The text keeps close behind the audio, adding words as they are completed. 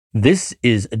This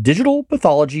is Digital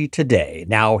Pathology Today.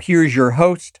 Now, here's your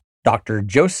host, Dr.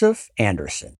 Joseph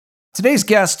Anderson. Today's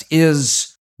guest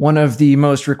is one of the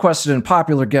most requested and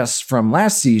popular guests from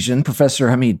last season, Professor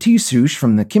Hamid Tisouche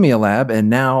from the Kimia Lab and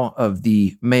now of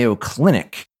the Mayo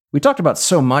Clinic. We talked about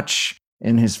so much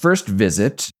in his first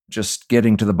visit, just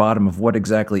getting to the bottom of what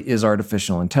exactly is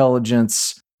artificial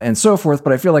intelligence and so forth,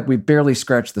 but I feel like we barely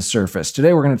scratched the surface.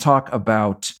 Today, we're going to talk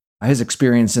about his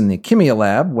experience in the Kimia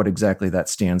Lab, what exactly that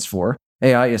stands for.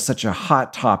 AI is such a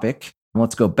hot topic.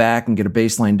 Let's go back and get a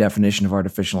baseline definition of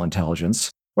artificial intelligence.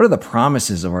 What are the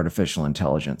promises of artificial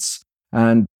intelligence?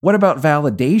 And what about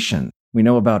validation? We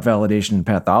know about validation in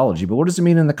pathology, but what does it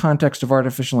mean in the context of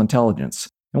artificial intelligence?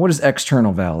 And what is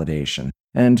external validation?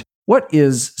 And what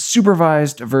is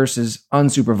supervised versus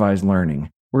unsupervised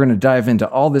learning? We're going to dive into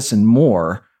all this and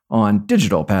more on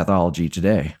Digital Pathology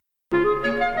Today.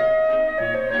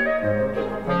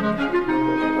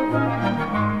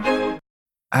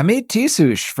 Hamid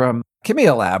Tisouche from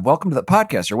Kimia Lab, welcome to the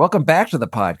podcast, or welcome back to the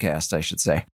podcast, I should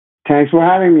say. Thanks for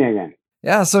having me again.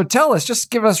 Yeah, so tell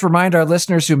us, remind our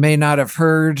listeners who may not have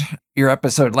heard your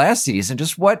episode last season,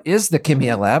 just what is the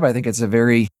Kimia Lab? I think it's a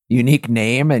very unique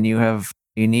name and you have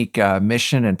unique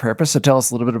mission and purpose. So tell us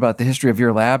a little bit about the history of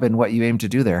your lab and what you aim to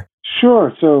do there.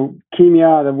 Sure. So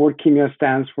Kimia, the word Kimia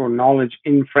stands for Knowledge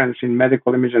Inference in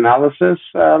Medical Image Analysis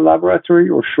Laboratory,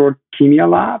 or short Kimia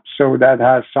Lab. So that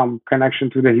has some connection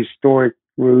to the historic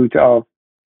root of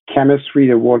chemistry,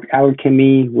 the word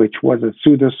alchemy, which was a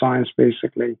pseudoscience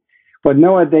basically. But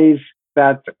nowadays,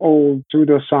 that old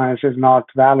pseudoscience is not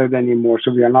valid anymore.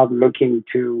 So we are not looking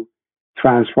to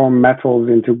transform metals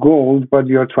into gold, but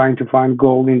we are trying to find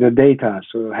gold in the data.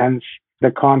 So hence the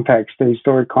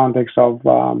historic context of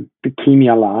the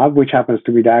Kimia Lab, which happens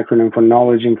to be the acronym for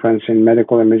Knowledge Inference in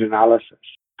Medical Image Analysis.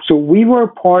 So we were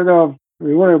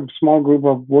a small group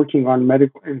of working on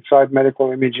inside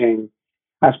medical imaging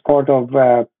as part of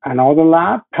another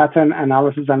lab, Pattern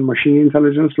Analysis and Machine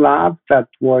Intelligence Lab, that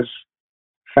was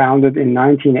founded in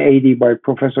 1980 by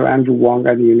Professor Andrew Wang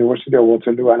at the University of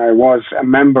Waterloo, and I was a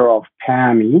member of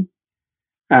PAMI.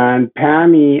 And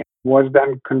PAMI was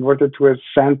then converted to a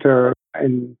center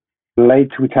in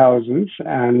late 2000s.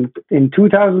 And in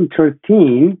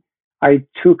 2013, I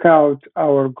took out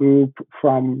our group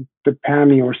from the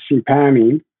PAMI or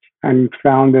CPAMI and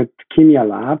founded Kimia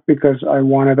Lab because I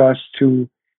wanted us to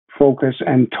focus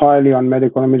entirely on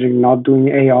medical imaging, not doing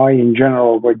AI in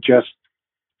general, but just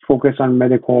focus on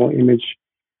medical image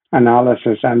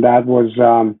analysis. And that was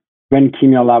when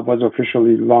Kimia Lab was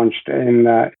officially launched in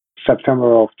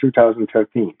September of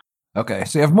 2013. Okay,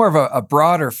 so you have more of a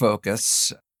broader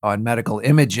focus on medical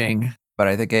imaging, but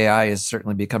I think AI is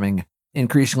certainly becoming an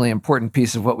increasingly important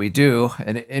piece of what we do.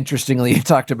 And interestingly, you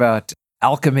talked about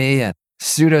alchemy and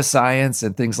pseudoscience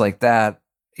and things like that.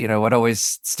 You know, what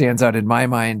always stands out in my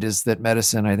mind is that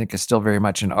medicine, I think, is still very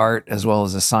much an art as well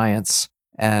as a science.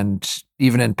 And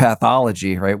even in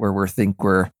pathology, right, where we're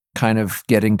kind of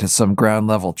getting to some ground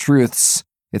level truths,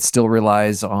 it still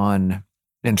relies on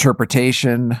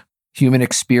interpretation, human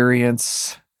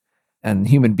experience, and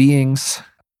human beings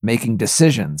making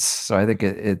decisions. So I think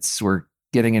we're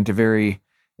getting into very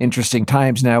interesting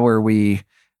times now where we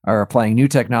are applying new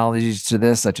technologies to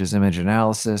this, such as image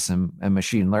analysis and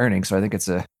machine learning. So I think it's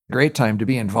a great time to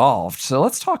be involved. So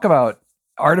let's talk about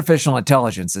artificial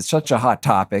intelligence. It's such a hot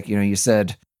topic. You know, you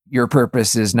said your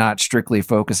purpose is not strictly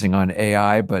focusing on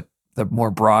AI, but the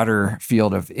more broader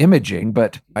field of imaging.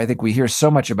 But I think we hear so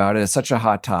much about it. It's such a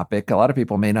hot topic. A lot of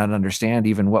people may not understand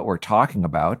even what we're talking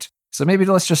about. So maybe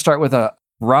let's just start with a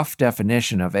rough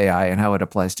definition of AI and how it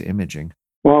applies to imaging.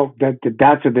 Well,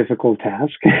 that's a difficult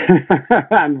task.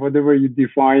 And whatever you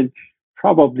define,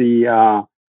 probably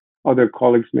other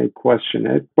colleagues may question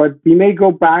it. But we may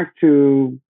go back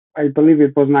to, I believe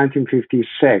it was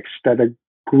 1956, that a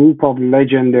group of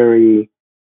legendary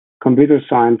computer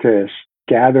scientists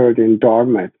gathered in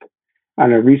Dartmouth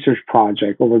on a research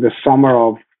project over the summer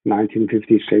of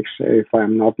 1956, if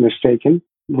I'm not mistaken.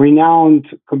 Renowned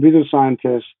computer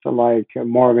scientists like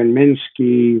Marvin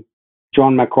Minsky,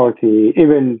 John McCarthy,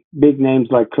 even big names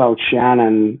like Claude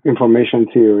Shannon, information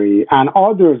theory, and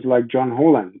others like John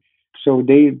Holland. So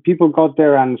people got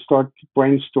there and started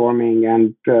brainstorming,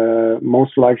 and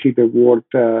most likely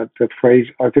the phrase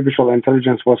artificial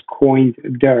intelligence was coined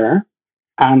there,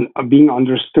 and being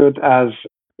understood as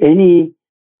any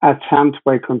attempt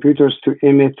by computers to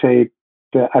imitate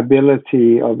the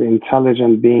ability of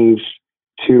intelligent beings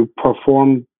to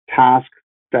perform tasks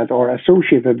that are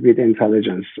associated with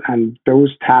intelligence. And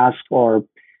those tasks are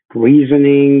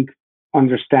reasoning,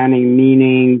 understanding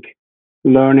meaning,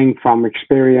 learning from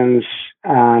experience,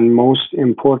 And most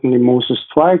importantly, most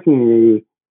strikingly,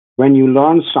 when you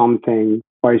learn something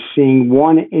by seeing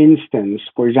one instance,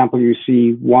 for example, you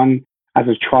see one, as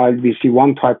a child, we see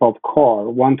one type of car,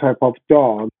 one type of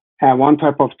dog, and one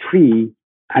type of tree,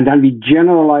 and then we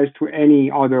generalize to any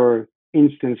other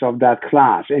instance of that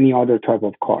class, any other type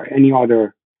of car, any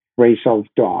other race of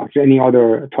dogs, any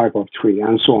other type of tree,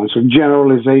 and so on. So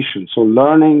generalization. So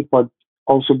learning, but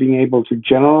also being able to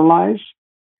generalize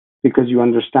because you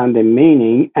understand the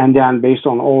meaning, and then based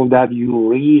on all that, you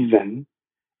reason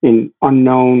in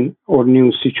unknown or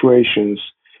new situations.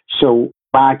 So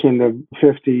back in the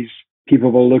 50s,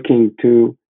 people were looking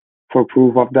to for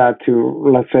proof of that to,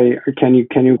 let's say, can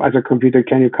you as a computer,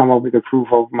 can you come up with a proof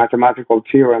of mathematical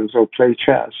theorems or play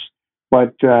chess?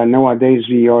 But nowadays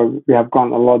we have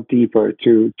gone a lot deeper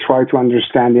to try to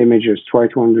understand images, try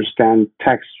to understand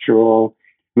textual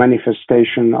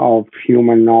manifestation of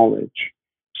human knowledge.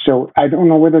 So I don't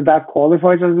know whether that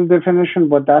qualifies as a definition,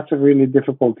 but that's a really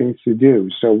difficult thing to do.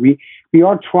 So we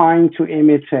are trying to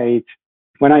imitate.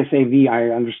 When I say we, I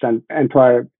understand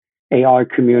entire AI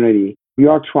community. We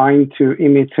are trying to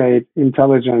imitate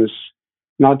intelligence,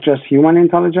 not just human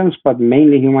intelligence, but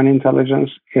mainly human intelligence,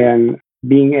 and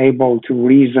being able to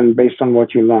reason based on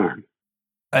what you learn.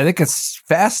 I think it's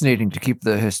fascinating to keep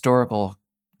the historical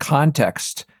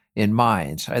context in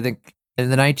mind. I think in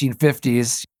the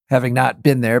 1950s, having not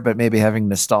been there, but maybe having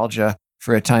nostalgia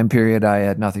for a time period I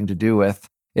had nothing to do with,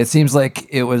 it seems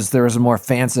like there was a more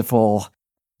fanciful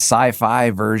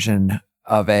sci-fi version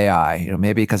of AI,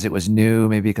 maybe because it was new,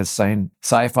 maybe because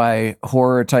sci-fi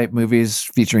horror type movies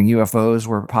featuring UFOs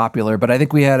were popular. But I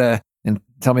think we had and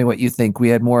tell me what you think, we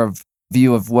had more of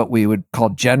view of what we would call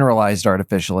generalized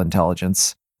artificial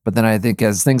intelligence. But then I think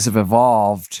as things have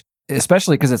evolved,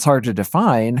 especially because it's hard to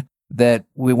define, that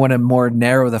we want to more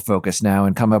narrow the focus now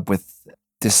and come up with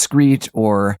discrete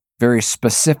or very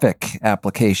specific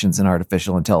applications in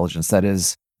artificial intelligence. That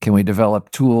is, can we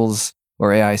develop tools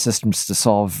or AI systems to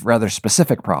solve rather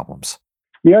specific problems?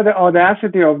 Yeah, the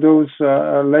audacity of those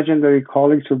legendary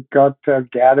colleagues who got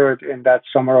gathered in that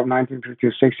summer of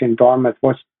 1956 in Dartmouth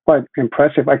was quite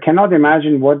impressive. I cannot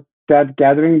imagine what that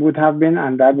gathering would have been,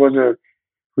 and that was a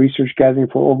research gathering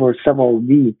for over several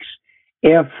weeks.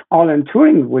 If Alan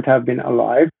Turing would have been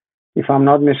alive, if I'm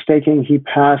not mistaken, he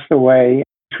passed away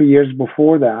 2 years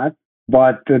before that,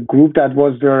 but the group that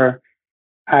was there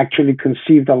actually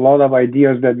conceived a lot of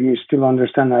ideas that we still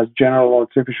understand as general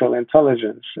artificial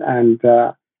intelligence. And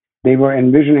they were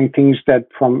envisioning things that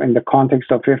in the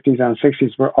context of 50s and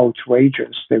 60s were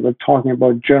outrageous. They were talking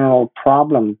about general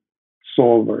problem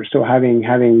solvers. So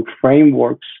having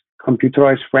frameworks,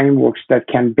 computerized frameworks that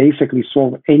can basically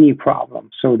solve any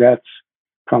problem. So that's,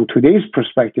 from today's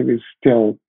perspective, is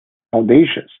still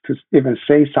audacious to even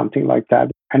say something like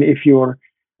that. And if your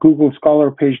Google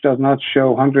Scholar page does not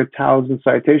show 100,000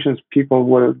 citations, people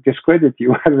will discredit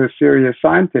you as a serious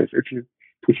scientist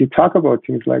if you talk about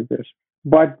things like this.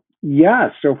 But yeah,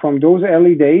 so from those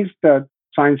early days, the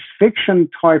science fiction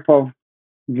type of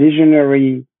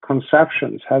visionary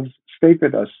conceptions have stayed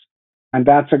with us. And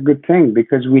that's a good thing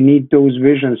because we need those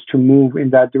visions to move in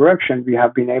that direction. We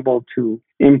have been able to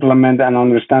implement and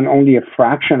understand only a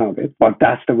fraction of it, but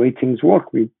that's the way things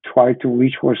work. We try to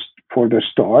reach for the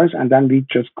stars and then we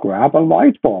just grab a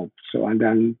light bulb. So, and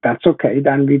then that's okay.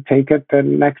 Then we take it the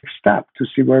next step to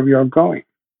see where we are going.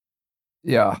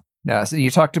 Yeah. So you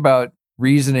talked about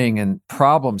reasoning and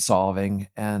problem solving,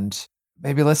 and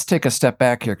maybe let's take a step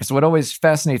back here, because what always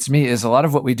fascinates me is a lot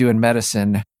of what we do in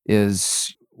medicine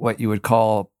is what you would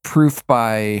call proof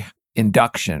by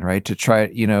induction, right? To try,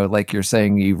 like you're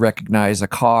saying, you recognize a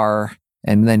car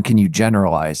and then can you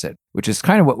generalize it, which is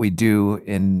kind of what we do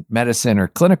in medicine or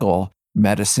clinical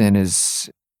medicine. Is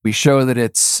we show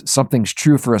that something's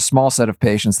true for a small set of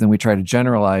patients, then we try to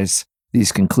generalize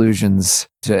these conclusions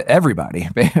to everybody,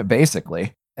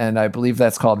 basically. And I believe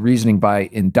that's called reasoning by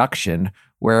induction.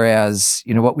 Whereas,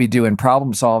 what we do in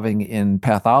problem solving in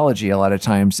pathology a lot of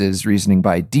times is reasoning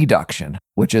by deduction,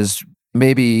 which is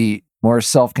maybe more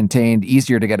self-contained,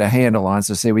 easier to get a handle on.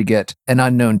 So say we get an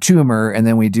unknown tumor and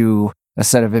then we do a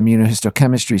set of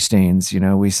immunohistochemistry stains.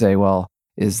 We say, well,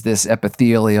 is this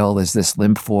epithelial? Is this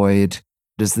lymphoid?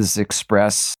 Does this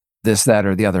express this, that,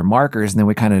 or the other markers? And then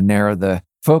we kind of narrow the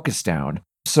focus down.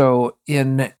 So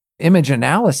in image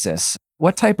analysis,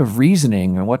 what type of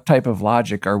reasoning and what type of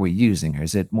logic are we using?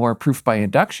 Is it more proof by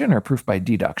induction or proof by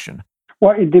deduction?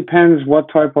 Well, it depends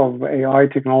what type of AI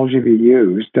technology we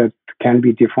use. That can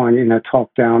be defined in a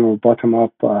top-down or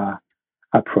bottom-up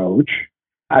approach.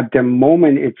 At the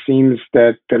moment, it seems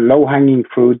that the low-hanging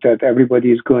fruit that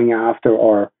everybody is going after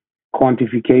are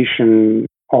quantification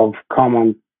of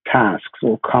common tasks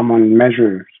or common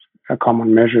measures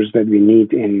that we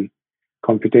need in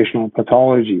computational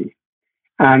pathology.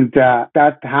 And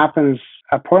that happens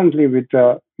apparently with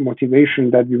the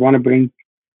motivation that we want to bring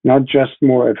not just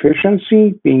more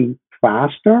efficiency, being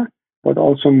faster, but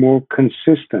also more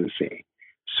consistency.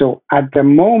 So at the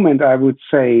moment, I would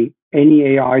say any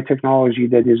AI technology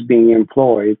that is being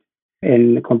employed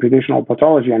in computational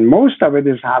pathology, and most of it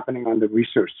is happening on the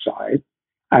research side,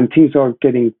 and things are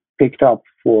getting picked up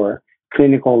for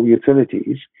clinical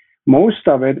utilities. Most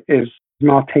of it is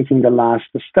not taking the last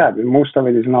step. Most of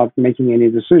it is not making any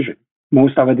decision.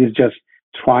 Most of it is just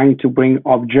trying to bring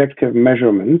objective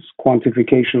measurements,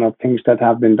 quantification of things that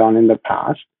have been done in the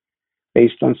past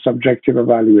based on subjective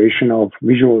evaluation of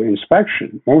visual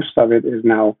inspection. Most of it is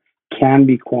now can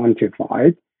be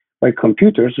quantified by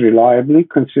computers reliably,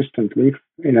 consistently,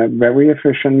 in a very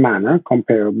efficient manner,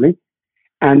 comparably.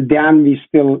 And then we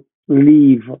still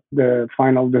leave the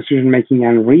final decision-making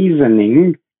and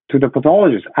reasoning to the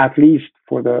pathologist, at least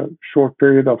for the short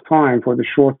period of time, for the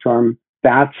short term.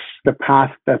 That's the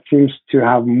path that seems to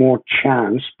have more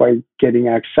chance by getting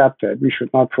accepted. We should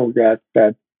not forget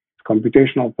that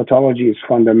computational pathology is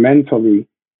fundamentally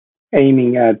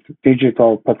aiming at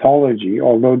digital pathology,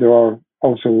 although there are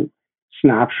also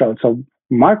snapshots of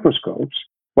microscopes.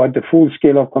 But the full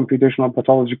scale of computational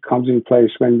pathology comes in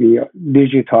place when we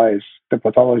digitize the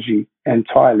pathology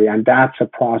entirely, and that's a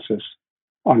process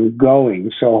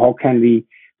ongoing. So how can we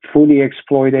fully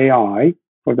exploit AI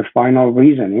for the final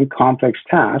reasoning, complex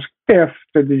task, if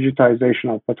the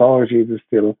digitization of pathology is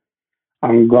still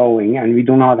ongoing and we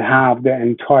do not have the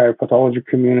entire pathology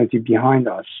community behind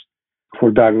us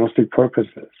for diagnostic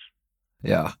purposes?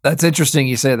 Yeah, that's interesting.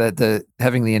 You say that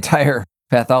having the entire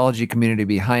pathology community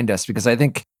behind us, because I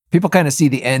think people kind of see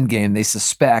the end game. They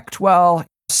suspect, well,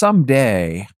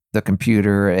 someday the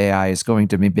computer AI is going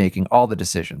to be making all the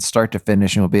decisions, start to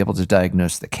finish, and we'll be able to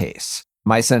diagnose the case.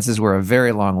 My sense is we're a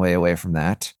very long way away from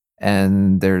that.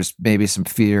 And there's maybe some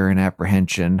fear and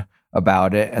apprehension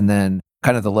about it. And then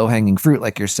kind of the low-hanging fruit,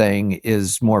 like you're saying,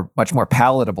 is much more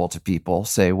palatable to people.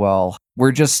 Say, well,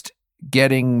 we're just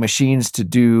getting machines to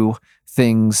do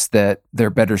things that they're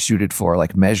better suited for,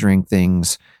 like measuring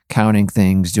things, counting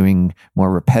things, doing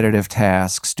more repetitive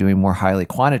tasks, doing more highly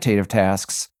quantitative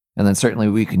tasks. And then certainly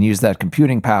we can use that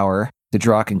computing power to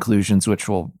draw conclusions, which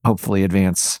will hopefully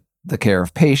advance the care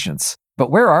of patients.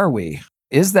 But where are we?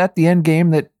 Is that the end game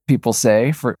that people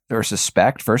say or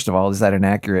suspect? First of all, is that an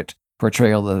accurate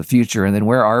portrayal of the future? And then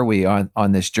where are we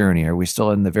on this journey? Are we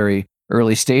still in the very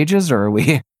early stages, or are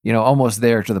we, almost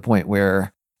there to the point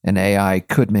where an AI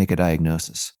could make a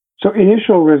diagnosis? So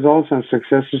initial results and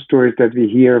success stories that we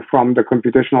hear from the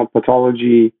computational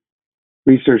pathology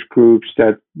research groups,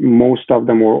 that most of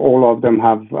them or all of them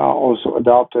have also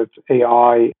adopted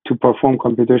AI to perform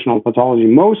computational pathology.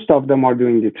 Most of them are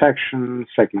doing detection,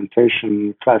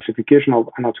 segmentation, classification of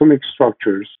anatomic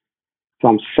structures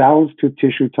from cells to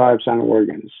tissue types and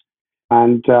organs.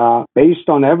 And based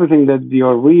on everything that we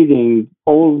are reading,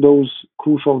 all those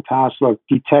crucial tasks like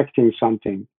detecting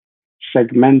something,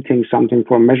 segmenting something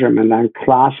for measurement, and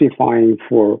classifying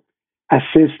for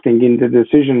assisting in the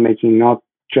decision making, not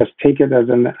just take it as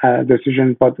a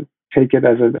decision, but take it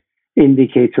as an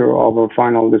indicator of a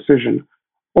final decision.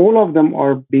 All of them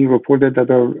are being reported that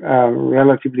are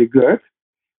relatively good,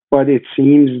 but it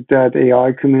seems that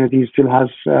AI community still has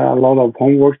a lot of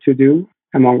homework to do,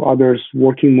 among others,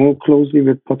 working more closely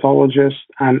with pathologists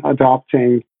and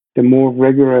adopting the more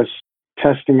rigorous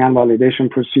testing and validation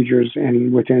procedures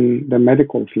within the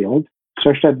medical field,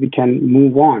 such that we can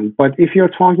move on. But if you're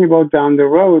talking about down the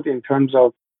road in terms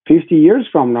of 50 years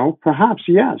from now, perhaps,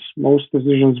 yes, most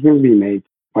decisions will be made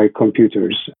by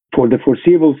computers. For the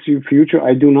foreseeable future,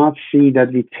 I do not see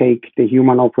that we take the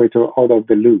human operator out of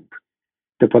the loop.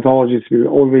 The pathologist will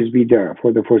always be there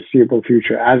for the foreseeable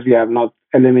future, as we have not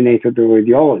eliminated the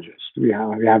radiologist. We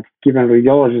have given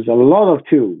radiologists a lot of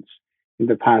tools in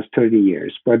the past 30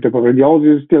 years, but the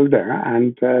radiologist is still there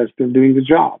and still doing the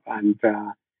job. And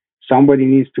somebody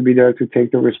needs to be there to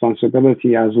take the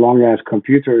responsibility as long as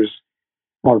computers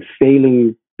are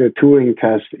failing the Turing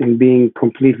test in being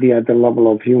completely at the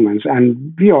level of humans.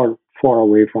 And we are far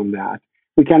away from that.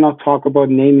 We cannot talk about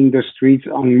naming the streets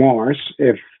on Mars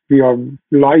if we are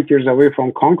light years away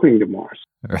from conquering the Mars.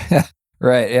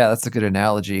 Right. Yeah, that's a good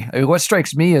analogy. I mean, what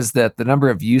strikes me is that the number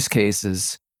of use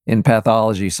cases in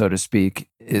pathology, so to speak,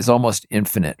 is almost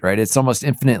infinite, right? It's almost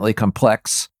infinitely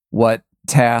complex what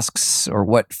tasks or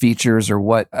what features or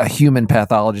what a human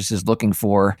pathologist is looking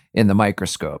for in the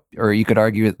microscope. Or you could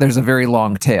argue there's a very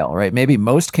long tail, right? Maybe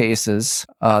most cases,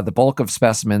 the bulk of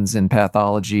specimens in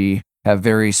pathology have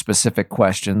very specific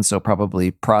questions. So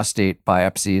probably prostate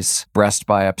biopsies, breast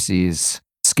biopsies,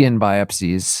 skin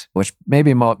biopsies, which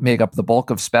maybe make up the bulk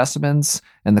of specimens.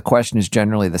 And the question is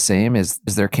generally the same: is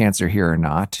there cancer here or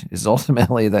not? Is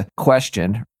ultimately the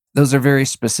question. Those are very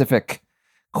specific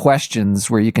questions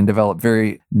where you can develop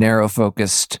very narrow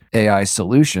focused AI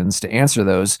solutions to answer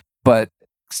those. But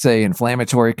say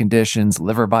inflammatory conditions,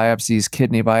 liver biopsies,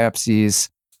 kidney biopsies,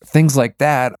 things like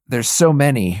that, there's so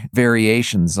many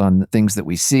variations on the things that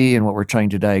we see and what we're trying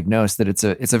to diagnose that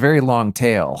it's a very long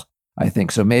tail, I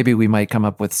think. So maybe we might come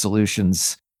up with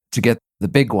solutions to get the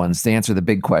big ones, to answer the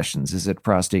big questions. Is it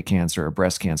prostate cancer or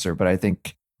breast cancer? But I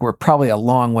think we're probably a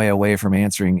long way away from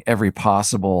answering every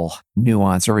possible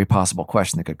nuance, every possible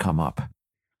question that could come up.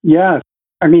 Yes.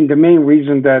 I mean, the main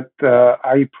reason that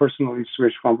I personally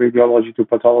switched from radiology to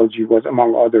pathology was,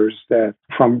 among others, that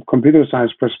from computer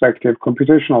science perspective,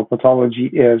 computational pathology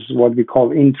is what we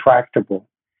call intractable.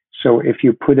 So if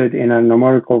you put it in a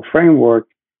numerical framework,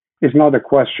 it's not a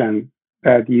question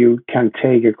that you can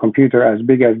take a computer as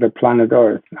big as the planet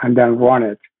Earth and then run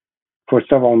it for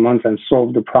several months and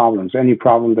solve the problems, any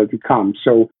problem that becomes.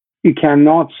 So you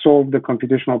cannot solve the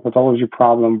computational pathology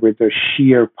problem with the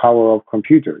sheer power of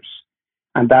computers.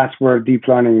 And that's where deep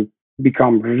learning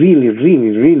becomes really,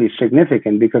 really, really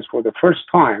significant, because for the first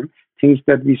time, things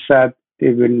that we said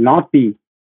they will not be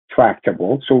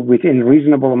tractable, so within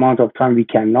reasonable amount of time we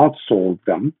cannot solve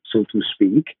them, so to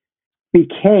speak,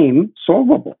 became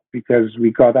solvable because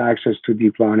we got access to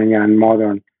deep learning and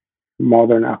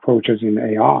modern approaches in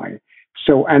AI.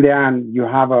 So, and then you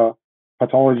have a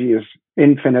pathology is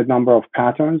infinite number of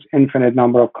patterns, infinite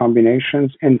number of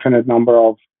combinations, infinite number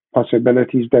of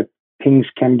possibilities that things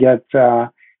can get.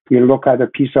 You look at a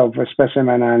piece of a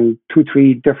specimen and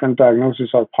 2-3 different diagnoses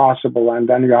are possible, and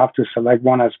then you have to select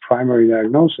one as primary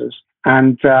diagnosis.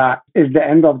 And is the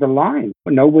end of the line.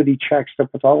 Nobody checks the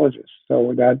pathologist.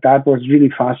 So that was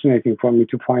really fascinating for me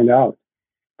to find out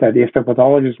that if the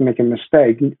pathologist make a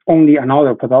mistake, only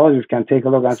another pathologist can take a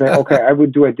look and say, okay, I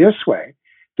would do it this way.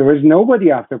 There is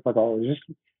nobody after pathologist,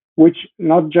 which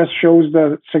not just shows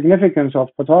the significance of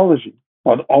pathology,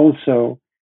 but also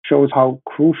shows how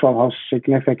crucial, how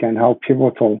significant, how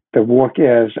pivotal the work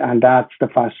is. And that's the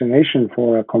fascination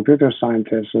for a computer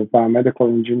scientist or biomedical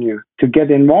engineer to get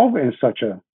involved in such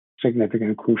a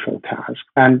significant, crucial task.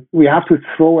 And we have to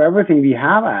throw everything we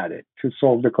have at it to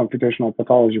solve the computational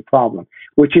pathology problem,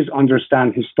 which is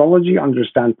understand histology,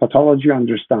 understand pathology,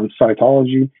 understand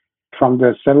cytology, from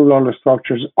the cellular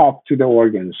structures up to the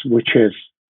organs, which is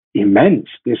immense.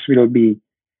 This will be,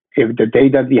 if the day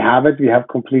that we have it, we have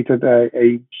completed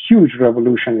a huge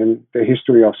revolution in the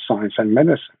history of science and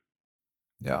medicine.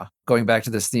 Yeah. Going back to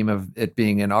this theme of it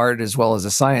being an art as well as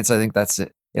a science, I think that's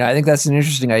it. I think that's an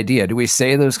interesting idea. Do we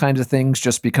say those kinds of things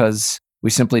just because we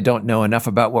simply don't know enough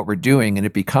about what we're doing and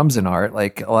it becomes an art?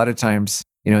 Like a lot of times,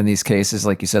 in these cases,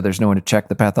 like you said, there's no one to check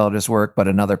the pathologist's work, but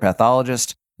another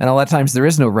pathologist. And a lot of times there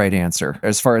is no right answer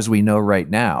as far as we know right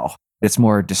now. It's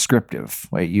more descriptive,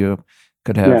 right? You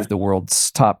could have the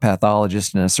world's top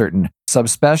pathologist in a certain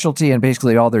subspecialty, and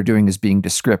basically all they're doing is being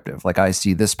descriptive. Like, I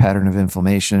see this pattern of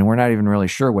inflammation, and we're not even really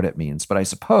sure what it means. But I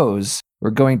suppose we're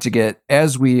going to get,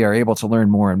 as we are able to learn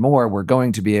more and more, we're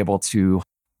going to be able to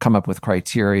come up with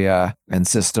criteria and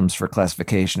systems for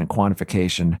classification and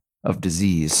quantification of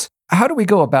disease. How do we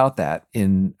go about that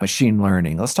in machine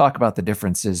learning? Let's talk about the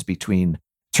differences between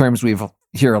terms we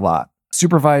hear a lot: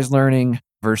 supervised learning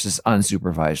versus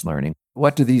unsupervised learning.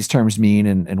 What do these terms mean,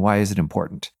 and why is it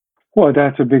important? Well,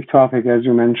 that's a big topic, as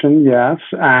you mentioned, yes.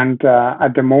 And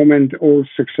at the moment, all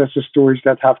success stories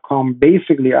that have come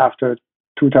basically after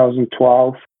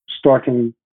 2012,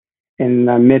 starting in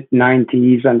the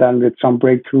mid-90s, and then with some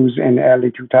breakthroughs in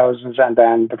early 2000s, and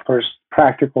then the first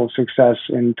practical success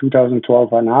in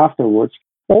 2012 and afterwards,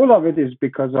 all of it is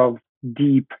because of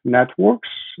deep networks,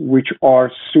 which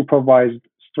are supervised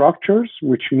structures,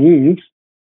 which means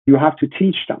you have to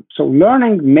teach them. So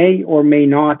learning may or may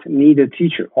not need a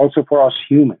teacher, also for us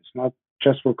humans, not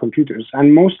just for computers.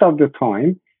 And most of the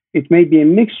time, it may be a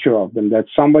mixture of them, that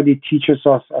somebody teaches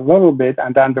us a little bit,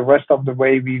 and then the rest of the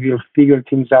way we will figure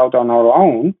things out on our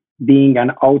own. Being an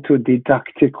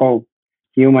autodidactical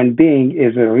human being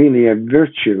is really a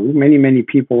virtue. Many, many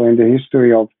people in the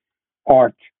history of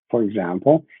art, for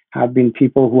example, have been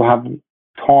people who have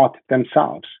taught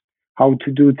themselves how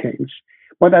to do things.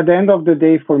 But at the end of the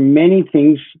day, for many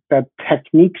things that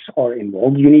techniques are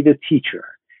involved, you need a teacher.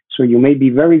 So you may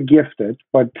be very gifted,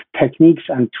 but techniques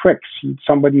and tricks,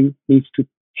 somebody needs to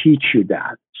teach you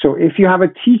that. So if you have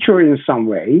a teacher in some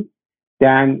way,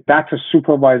 then that's a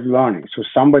supervised learning. So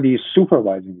somebody is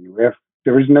supervising you. If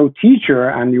there is no teacher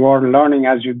and you are learning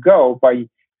as you go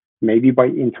maybe by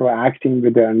interacting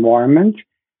with the environment,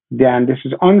 then this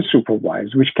is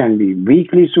unsupervised, which can be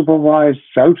weakly supervised,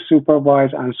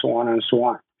 self-supervised, and so on and so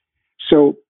on.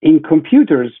 So in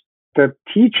computers, the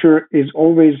teacher is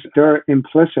always there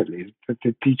implicitly, but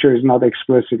the teacher is not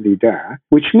explicitly there,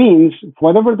 which means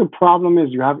whatever the problem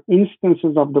is, you have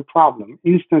instances of the problem,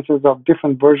 instances of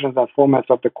different versions and formats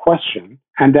of the question,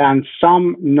 and then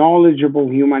some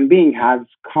knowledgeable human being has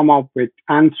come up with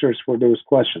answers for those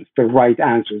questions, the right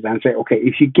answers, and say, okay,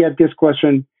 if you get this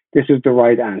question, this is the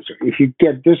right answer. If you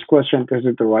get this question, this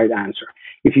is the right answer.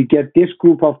 If you get this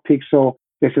group of pixel,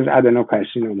 this is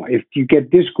adenocarcinoma. If you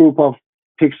get this group of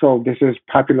pixel, this is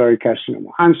papillary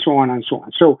carcinoma, and so on and so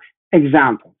on. So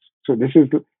examples. So this is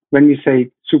when we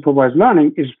say supervised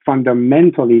learning is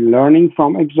fundamentally learning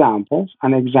from examples,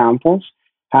 and examples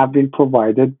have been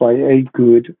provided by a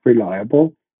good,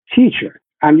 reliable teacher.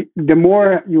 And the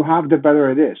more you have, the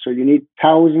better it is. So you need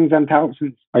thousands and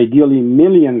thousands, ideally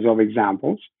millions of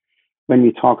examples when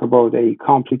we talk about a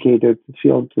complicated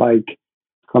field like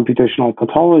computational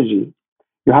pathology.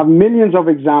 You have millions of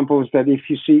examples that if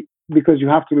you see, because you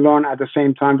have to learn at the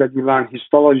same time that you learn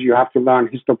histology, you have to learn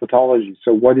histopathology.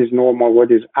 So what is normal,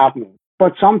 what is abnormal?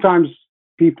 But sometimes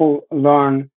people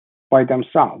learn by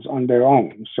themselves on their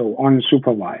own, so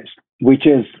unsupervised, which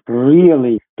is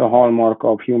really the hallmark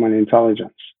of human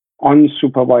intelligence.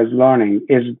 Unsupervised learning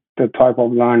is the type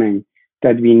of learning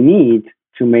that we need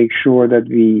to make sure that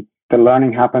the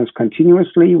learning happens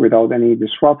continuously without any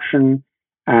disruption,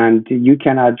 and you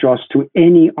can adjust to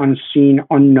any unseen,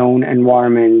 unknown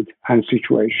environment and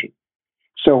situation.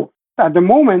 So at the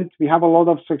moment, we have a lot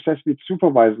of success with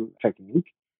supervised technique.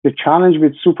 The challenge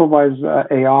with supervised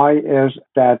AI is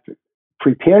that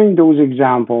preparing those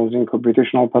examples in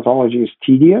computational pathology is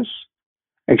tedious,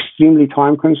 extremely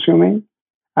time-consuming,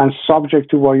 and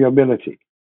subject to variability.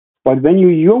 But when you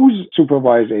use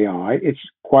supervised AI, it's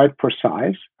quite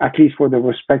precise, at least for the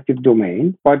respective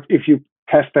domain. But if you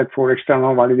test that for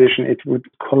external validation, it would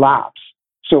collapse.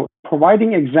 So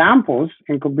providing examples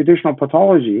in computational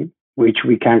pathology, which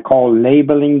we can call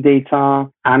labeling data,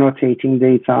 annotating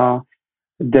data,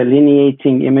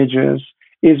 delineating images,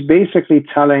 is basically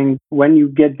telling when you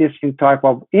get this type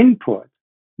of input,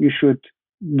 you should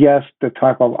guess the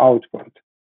type of output.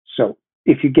 So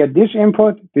if you get this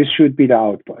input, this should be the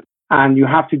output. And you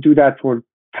have to do that for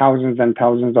thousands and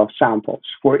thousands of samples.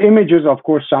 For images, of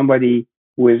course, somebody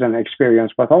who is an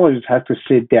experienced pathologist has to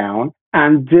sit down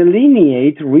and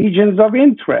delineate regions of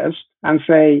interest and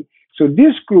say, so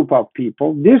this group of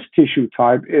people, this tissue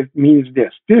type, it means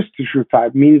this tissue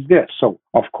type means this. So,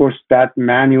 of course, that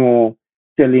manual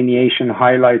delineation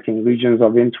highlighting regions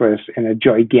of interest in a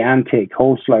gigantic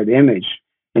whole slide image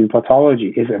in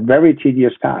pathology is a very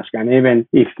tedious task. And even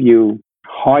if you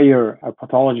hire a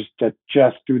pathologist that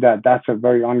just do that, that's a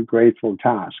very ungrateful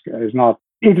task.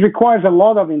 It requires a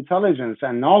lot of intelligence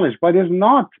and knowledge, but it's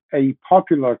not a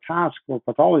popular task for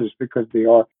pathologists because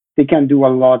they can do a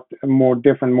lot more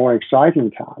different, more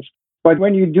exciting tasks. But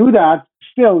when you do that,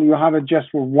 still you have it just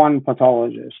for one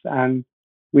pathologist. And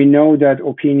we know that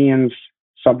opinions,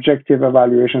 subjective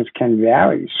evaluations can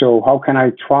vary. So how can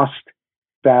I trust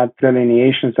that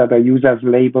delineations that I use as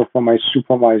label for my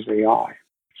supervised AI?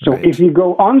 So If you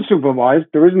go unsupervised,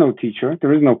 there is no teacher,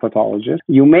 there is no pathologist.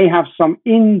 You may have some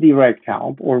indirect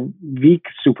help or weak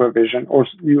supervision, or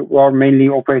you are mainly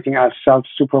operating as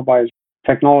self-supervised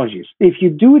technologies. If you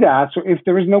do that, so if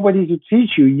there is nobody to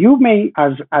teach you, you may,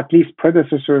 as at least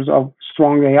predecessors of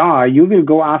strong AI, you will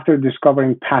go after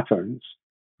discovering patterns,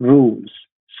 rules,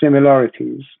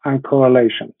 similarities, and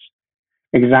correlations.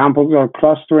 Examples are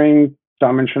clustering,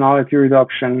 dimensionality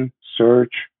reduction,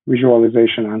 search,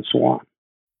 visualization, and so on.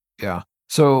 Yeah.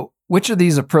 So which of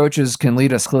these approaches can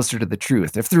lead us closer to the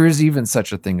truth, if there is even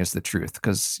such a thing as the truth?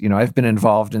 Because, I've been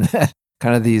involved in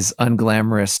kind of these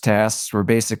unglamorous tasks where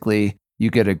basically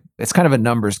it's kind of a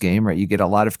numbers game, right? You get a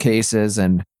lot of cases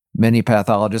and many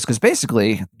pathologists, because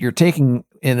basically you're taking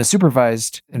in a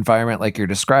supervised environment like you're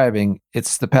describing,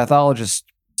 it's the pathologist's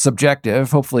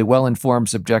subjective, hopefully well-informed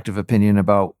subjective opinion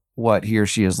about what he or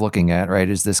she is looking at, right?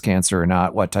 Is this cancer or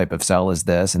not? What type of cell is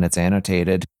this? And it's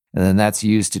annotated. And then that's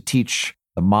used to teach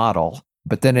the model.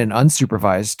 But then in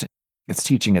unsupervised, it's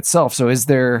teaching itself. So is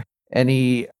there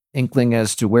any inkling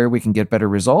as to where we can get better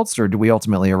results, or do we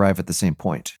ultimately arrive at the same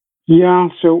point? Yeah,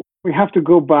 so we have to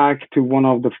go back to one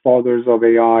of the fathers of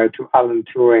AI, to Alan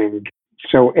Turing.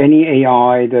 So any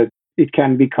AI that it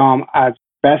can become, as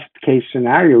best case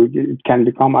scenario, it can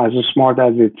become as smart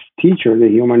as its teacher, the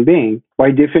human being.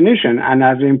 By definition, and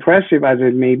as impressive as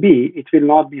it may be, it will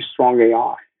not be strong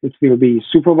AI. It will be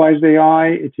supervised AI,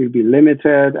 it will be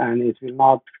limited, and it will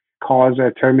not cause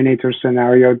a Terminator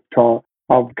scenario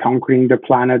of conquering the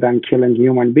planet and killing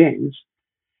human beings.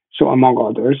 So, among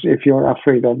others, if you're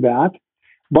afraid of that.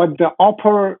 But the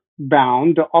upper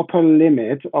bound, the upper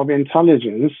limit of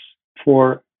intelligence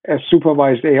for a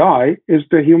supervised AI is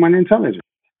the human intelligence.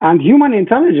 And human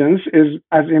intelligence is,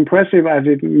 as impressive as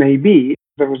it may be,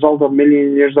 the result of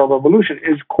million years of evolution,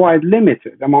 is quite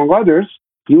limited. Among others,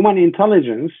 human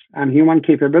intelligence and human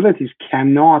capabilities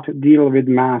cannot deal with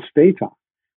mass data.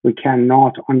 We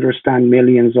cannot understand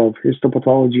millions of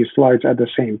histopathology slides at the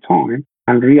same time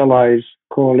and realize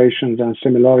correlations and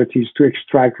similarities to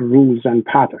extract rules and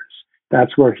patterns.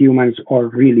 That's where humans are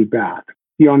really bad.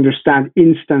 We understand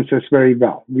instances very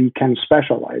well. We can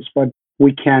specialize, but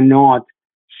we cannot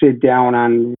sit down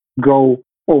and go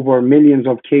over millions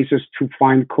of cases to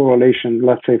find correlation,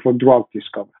 let's say, for drug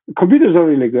discovery. Computers are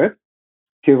really good,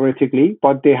 theoretically,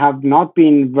 but they have not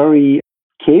been very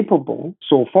capable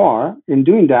so far in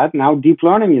doing that. Now deep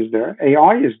learning is there,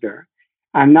 AI is there,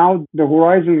 and now the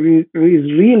horizon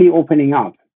is really opening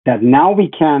up, that now we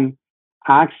can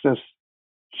access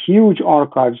huge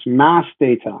archives, mass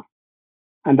data,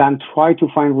 and then try to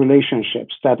find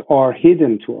relationships that are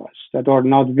hidden to us, that are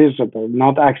not visible,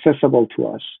 not accessible to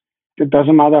us. It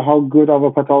doesn't matter how good of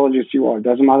a pathologist you are, it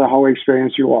doesn't matter how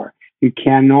experienced you are, you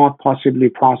cannot possibly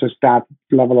process that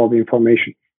level of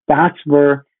information. That's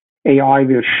where AI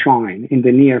will shine in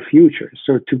the near future.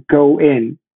 So to go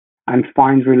in and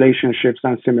find relationships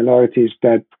and similarities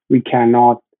that we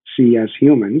cannot see as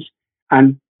humans.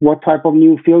 And what type of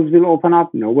new fields will open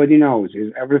up? Nobody knows.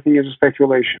 Everything is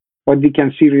speculation. But we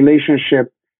can see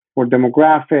relationship for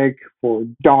demographic, for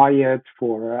diet,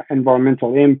 for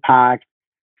environmental impact,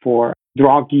 for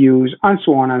drug use, and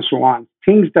so on and so on.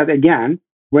 Things that, again,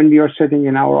 when we are sitting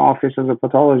in our office as a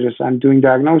pathologist and doing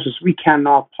diagnosis, we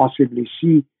cannot possibly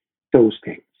see those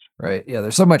things. Right. Yeah,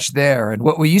 there's so much there. And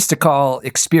what we used to call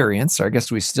experience, or I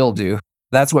guess we still do,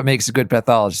 that's what makes a good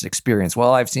pathologist experience.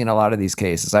 Well, I've seen a lot of these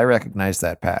cases. I recognize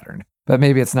that pattern. But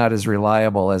maybe it's not as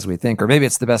reliable as we think, or maybe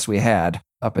it's the best we had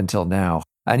up until now.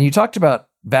 And you talked about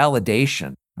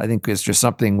validation. I think it's just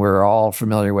something we're all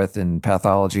familiar with in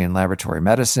pathology and laboratory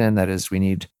medicine. That is, we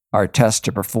need our tests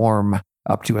to perform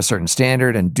up to a certain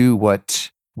standard and do what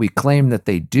we claim that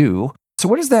they do. So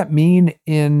what does that mean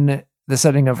in the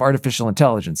setting of artificial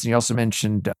intelligence? And you also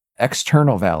mentioned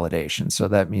external validation. So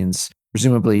that means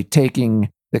presumably taking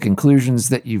the conclusions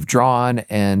that you've drawn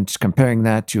and comparing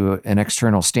that to an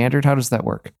external standard. How does that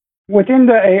work? Within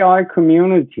the AI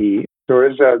community, there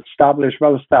is a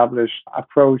well-established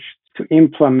approach to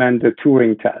implement the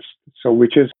Turing test. So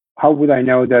which is, how would I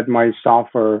know that my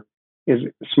software is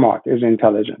smart, is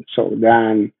intelligent? So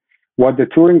then what the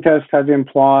Turing test has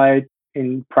implied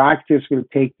in practice will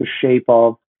take the shape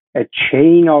of a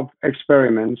chain of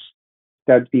experiments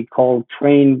that we call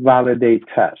train, validate,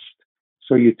 test.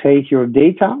 So you take your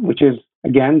data, which is,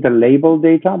 again, the label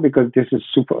data, because this is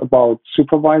about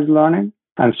supervised learning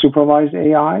and supervised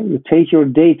AI. You take your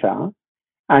data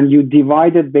and you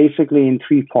divide it basically in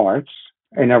three parts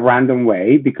in a random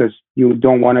way, because you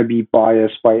don't want to be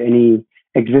biased by any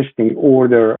existing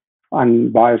order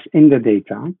and bias in the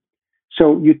data.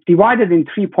 So you divide it in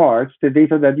three parts, the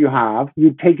data that you have.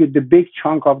 You take the big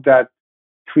chunk of that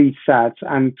three sets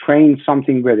and train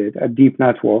something with it, a deep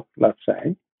network, let's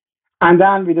say. And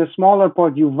then with a smaller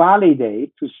part, you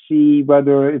validate to see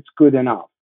whether it's good enough.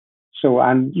 So,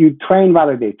 and you train,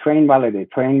 validate.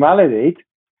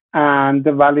 And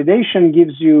the validation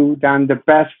gives you then the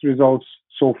best results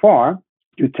so far.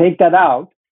 You take that out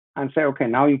and say, okay,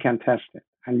 now you can test it.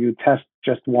 And you test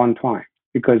just one time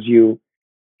because you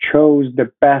chose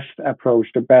the best approach,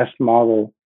 the best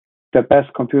model, the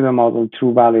best computer model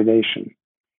through validation.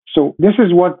 So this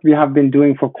is what we have been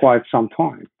doing for quite some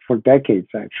time, for decades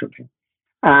actually.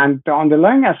 And the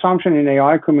underlying assumption in the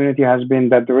AI community has been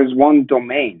that there is one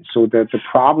domain, so that the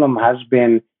problem has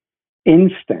been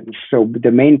instance. So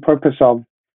the main purpose of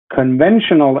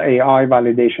conventional AI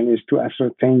validation is to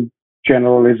ascertain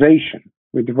generalization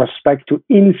with respect to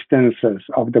instances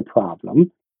of the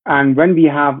problem. And when we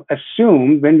have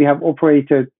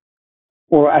operated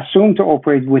or assumed to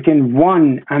operate within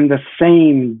one and the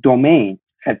same domain,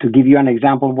 to give you an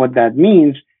example of what that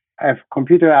means, if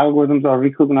computer algorithms are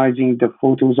recognizing the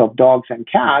photos of dogs and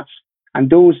cats, and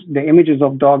the images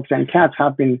of dogs and cats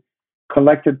have been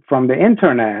collected from the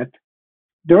internet,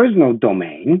 there is no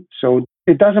domain. So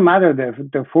it doesn't matter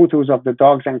if the photos of the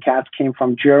dogs and cats came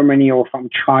from Germany or from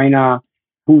China,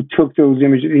 who took those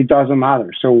images, it doesn't matter.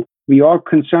 So we are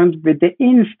concerned with the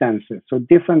instances, so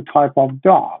different type of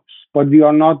dogs, but we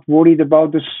are not worried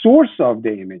about the source of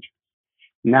the image.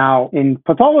 Now, in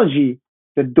pathology,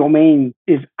 the domain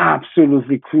is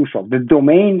absolutely crucial. The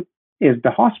domain is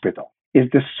the hospital, is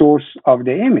the source of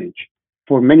the image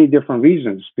for many different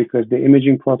reasons, because the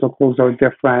imaging protocols are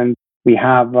different. We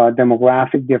have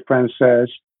demographic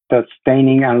differences. The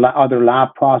staining and other lab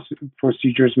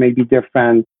procedures may be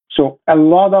different. So a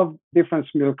lot of difference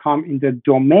will come in the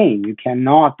domain. You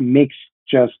cannot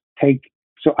just take,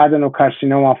 so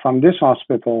adenocarcinoma from this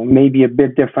hospital may be a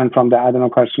bit different from the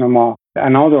adenocarcinoma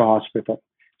another hospital.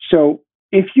 So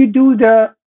if you do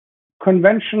the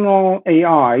conventional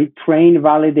AI, train,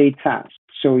 validate, test,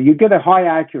 so you get a high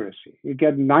accuracy, you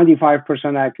get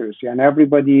 95% accuracy, and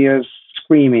everybody is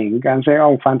screaming and say,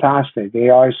 oh, fantastic,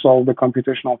 AI solved the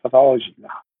computational pathology now.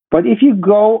 But if you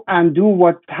go and do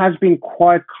what has been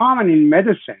quite common in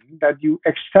medicine, that you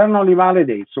externally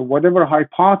validate, so whatever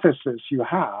hypothesis you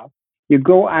have, you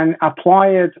go and apply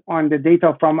it on the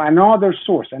data from another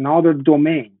source, another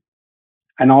domain,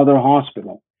 another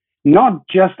hospital, not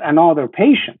just another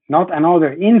patient, not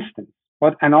another instance,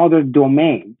 but another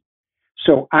domain.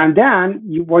 So, and then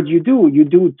what you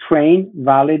do train,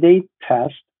 validate,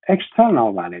 test,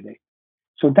 external validate.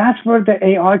 So that's where the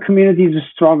AI community is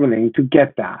struggling to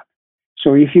get that.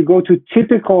 So if you go to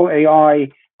typical AI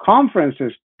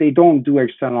conferences, they don't do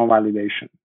external validation.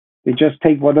 They just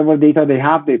take whatever data they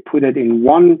have, they put it in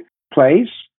one place,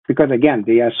 because again,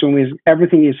 they assume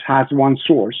everything has one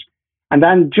source, and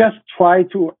then just try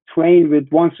to train with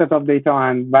one set of data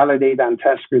and validate and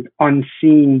test with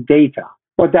unseen data.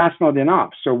 But that's not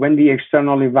enough. So when we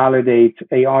externally validate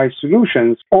AI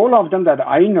solutions, all of them that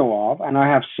I know of and I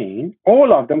have seen,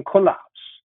 all of them collapse,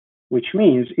 which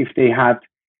means if they had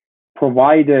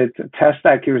provided test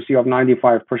accuracy of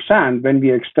 95%, when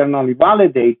we externally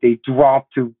validate, they drop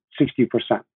to 60%,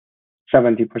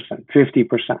 70%,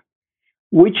 50%,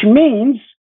 which means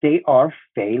they are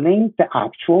failing the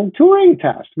actual Turing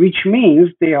test, which means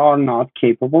they are not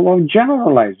capable of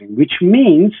generalizing, which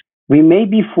means we may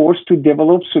be forced to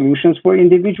develop solutions for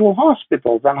individual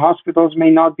hospitals, and hospitals may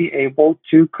not be able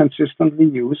to consistently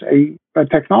use a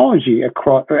technology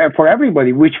for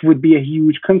everybody, which would be a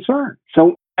huge concern.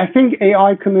 So I think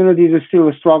AI communities are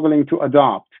still struggling to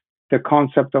adopt the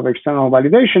concept of external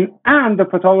validation, and the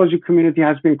pathology community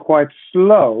has been quite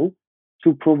slow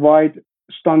to provide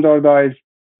standardized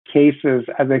cases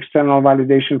as external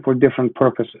validation for different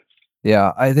purposes.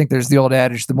 Yeah, I think there's the old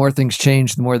adage, the more things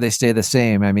change, the more they stay the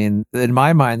same. I mean, in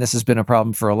my mind, this has been a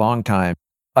problem for a long time,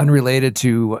 unrelated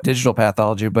to digital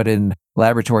pathology, but in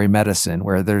laboratory medicine,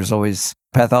 where there's always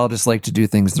pathologists like to do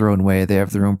things their own way. They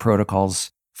have their own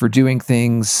protocols for doing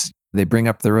things. They bring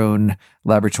up their own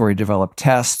laboratory developed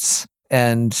tests.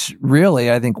 And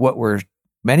really, I think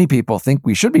many people think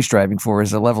we should be striving for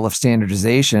is a level of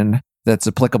standardization that's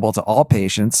applicable to all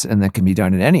patients and that can be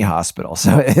done in any hospital.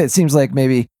 So it seems like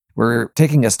maybe we're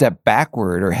taking a step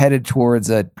backward or headed towards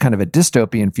a kind of a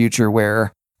dystopian future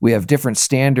where we have different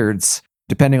standards.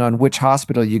 Depending on which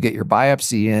hospital you get your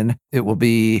biopsy in, it will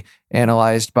be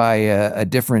analyzed by a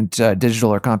different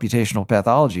digital or computational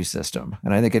pathology system.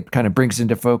 And I think it kind of brings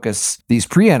into focus these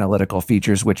pre-analytical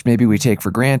features, which maybe we take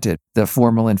for granted. The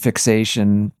formalin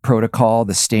fixation protocol,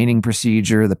 the staining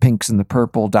procedure, the pinks and the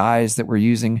purple dyes that we're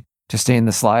using to stain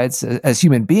the slides. As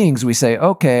human beings, we say,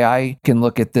 okay, I can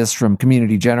look at this from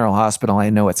Community General Hospital. I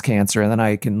know it's cancer. And then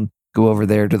I can go over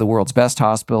there to the world's best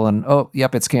hospital and, oh,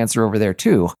 yep, it's cancer over there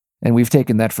too. And we've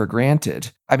taken that for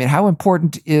granted. I mean, how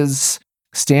important is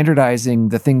standardizing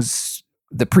the things,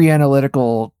 the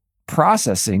pre-analytical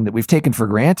processing that we've taken for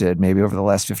granted maybe over the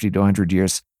last 50 to 100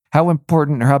 years? How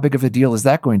important or how big of a deal is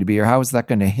that going to be? Or how is that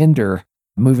going to hinder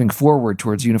moving forward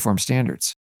towards uniform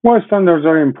standards? Well, standards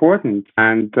are important.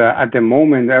 And at the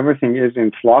moment, everything is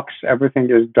in flux.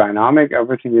 Everything is dynamic.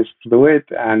 Everything is fluid.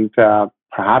 And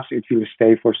perhaps it will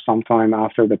stay for some time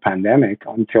after the pandemic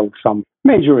until some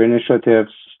major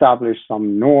initiatives establish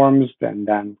some norms, and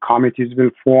then committees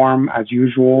will form as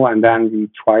usual, and then we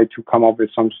try to come up with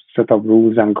some set of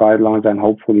rules and guidelines and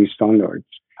hopefully standards.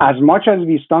 As much as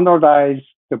we standardize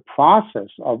the process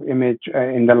of image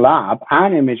in the lab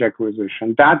and image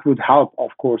acquisition, that would help, of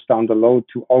course, down the road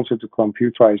to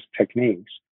computerize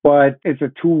techniques. But it's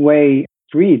a two-way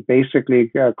street.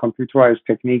 Basically, computerized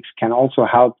techniques can also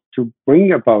help to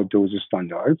bring about those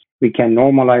standards. We can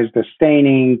normalize the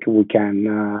staining. We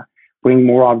can bring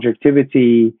more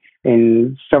objectivity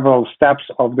in several steps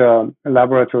of the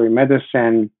laboratory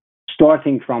medicine,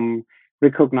 starting from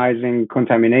recognizing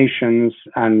contaminations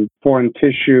and foreign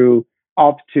tissue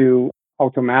up to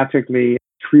automatically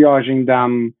triaging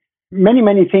them. Many,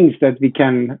 many things that we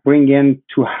can bring in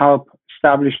to help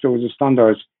establish those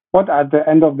standards. But at the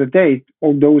end of the day,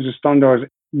 all those standards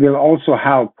will also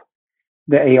help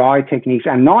the AI techniques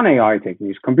and non-AI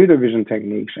techniques, computer vision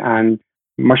techniques, and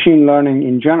machine learning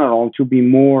in general to be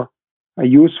more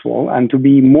useful and to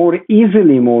be more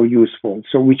useful.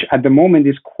 So, which at the moment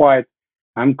is quite,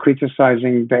 I'm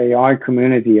criticizing the AI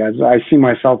community as I see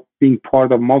myself being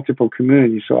part of multiple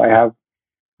communities. So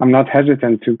I'm not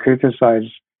hesitant to criticize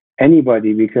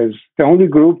anybody, because the only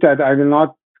group that I will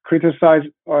not criticize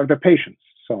are the patients.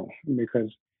 So,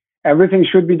 because everything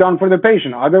should be done for the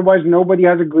patient. Otherwise, nobody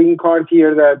has a green card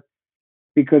here that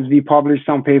because we publish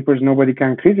some papers, nobody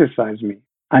can criticize me.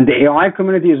 And the AI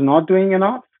community is not doing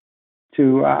enough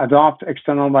to adopt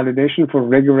external validation for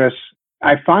rigorous.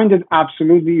 I find it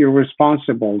absolutely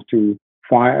irresponsible to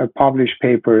publish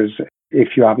papers if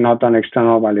you have not done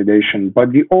external validation. But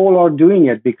we all are doing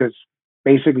it because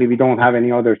basically we don't have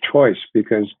any other choice.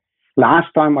 Because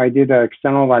last time I did an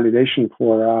external validation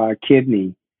for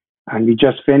kidney, and we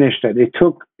just finished it.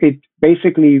 It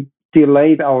basically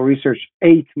delayed our research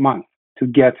 8 months to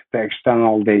get the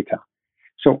external data.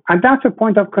 So, and that's a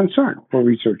point of concern for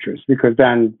researchers, because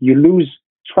then you lose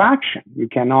traction. You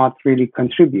cannot really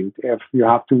contribute if you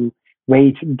have to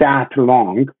wait that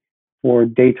long for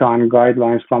data and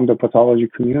guidelines from the pathology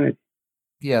community.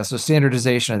 Yeah, so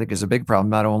standardization, I think, is a big problem,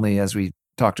 not only as we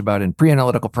talked about in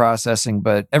pre-analytical processing,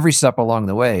 but every step along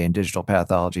the way in digital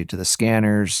pathology, to the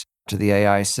scanners, to the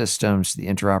AI systems, to the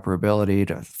interoperability,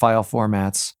 to file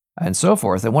formats, and so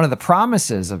forth. And one of the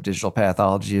promises of digital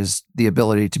pathology is the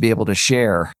ability to be able to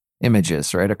share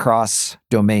images, right, across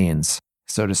domains,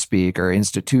 so to speak, or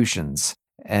institutions.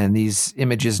 And these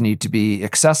images need to be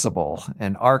accessible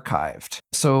and archived.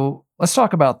 So let's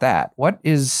talk about that. What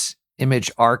is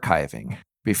image archiving?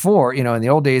 Before, in the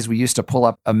old days, we used to pull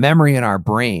up a memory in our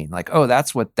brain, like, oh,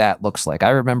 that's what that looks like. I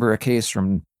remember a case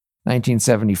from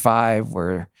 1975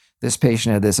 where this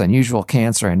patient had this unusual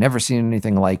cancer. I'd never seen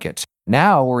anything like it.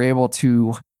 Now we're able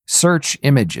to search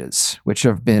images which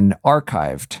have been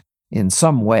archived in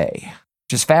some way,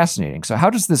 which is fascinating. So how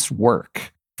does this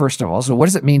work? First of all, so what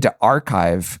does it mean to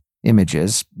archive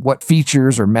images? What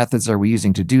features or methods are we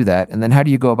using to do that? And then how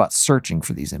do you go about searching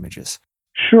for these images?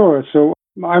 Sure. So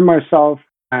I myself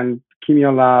and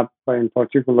Chemia Lab in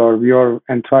particular, we are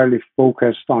entirely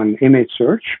focused on image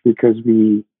search because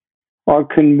we are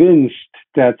convinced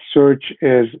that search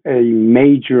is a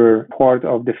major part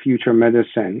of the future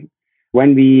medicine.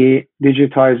 When we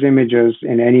digitize images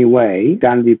in any way,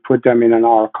 then we put them in an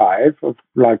archive of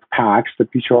like PACS, the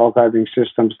picture archiving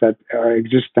systems that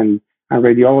exist, and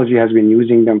radiology has been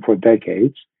using them for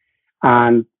decades.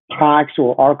 And PACS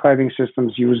or archiving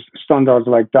systems use standards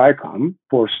like DICOM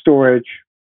for storage,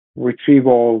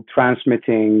 retrieval,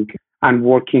 transmitting, and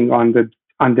working on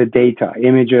the data,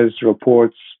 images,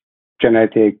 reports,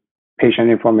 genetic, patient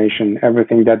information,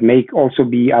 everything that may also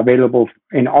be available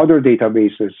in other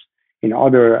databases, in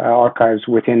other archives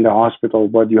within the hospital,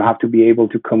 but you have to be able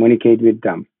to communicate with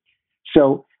them.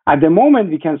 So at the moment,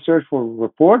 we can search for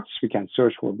reports, we can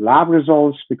search for lab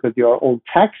results because they are all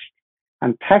text,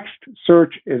 and text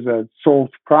search is a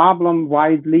solved problem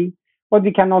widely, but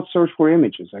we cannot search for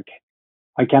images.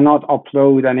 I cannot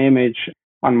upload an image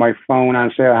on my phone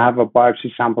and say, I have a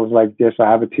biopsy sample like this, I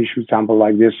have a tissue sample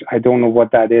like this. I don't know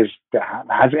what that is.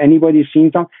 Has anybody seen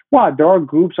them? Well, there are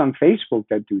groups on Facebook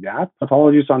that do that.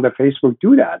 Pathologists on the Facebook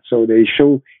do that. So they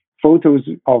show photos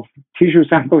of tissue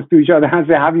samples to each other and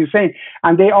say, have you seen?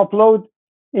 And they upload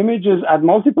images at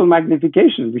multiple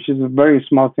magnification, which is a very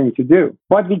small thing to do.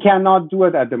 But we cannot do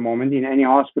it at the moment in any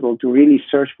hospital to really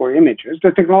search for images. The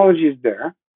technology is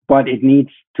there, but it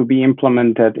needs to be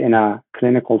implemented in a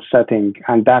clinical setting,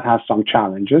 and that has some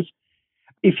challenges.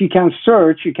 If you can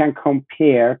search, you can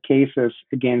compare cases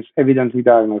against evidently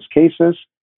diagnosed cases,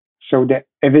 so the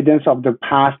evidence of the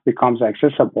past becomes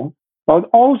accessible. But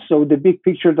also the big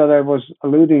picture that I was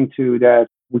alluding to, that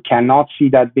we cannot see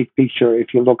that big picture if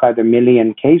you look at 1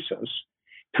 million cases.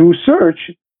 Through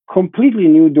search, completely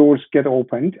new doors get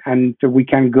opened, and we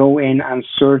can go in and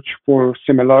search for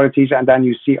similarities, and then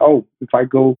you see, oh, if I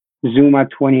go zoom at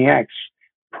 20x,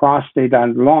 prostate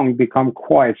and lung become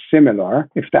quite similar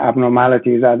if the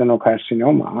abnormality is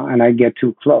adenocarcinoma and I get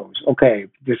too close. Okay,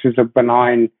 this is a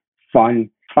benign, fun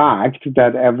fact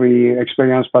that every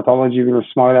experienced pathology will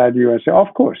smile at you and say, of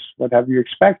course, what have you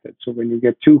expected? So when you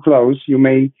get too close, you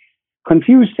may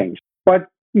confuse things. But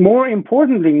more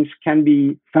important things can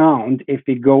be found if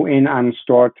we go in and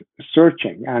start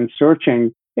searching. And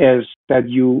searching is that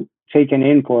you take an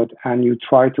input and you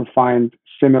try to find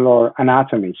similar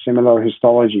anatomy, similar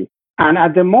histology. And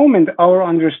at the moment, our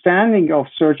understanding of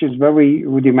search is very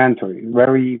rudimentary,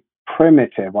 very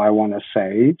primitive, I want to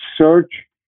say. Search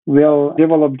will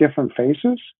develop different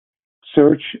phases.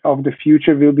 search of the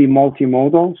future will be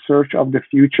multimodal. Search of the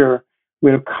future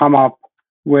will come up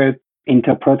with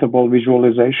interpretable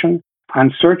visualization.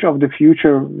 And search of the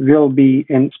future will be,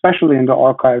 especially in the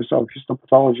archives of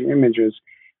histopathology images,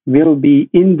 will be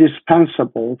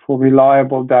indispensable for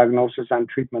reliable diagnosis and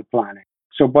treatment planning.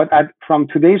 So, from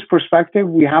today's perspective,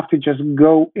 we have to just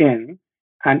go in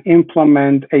and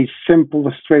implement a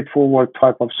simple, straightforward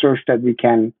type of search that we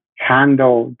can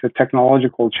handle the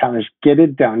technological challenge, get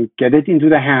it done, get it into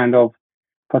the hand of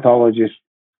pathologists,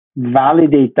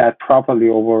 validate that properly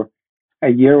over a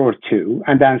year or two,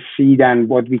 and then see then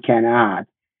what we can add.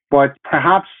 But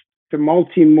perhaps the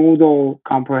multimodal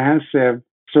comprehensive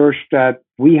search that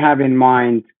we have in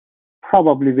mind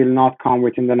probably will not come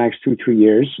within the next 2-3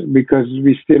 years, because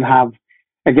we still have,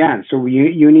 again, so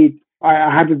you need, I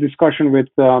had a discussion with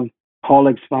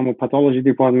colleagues from a pathology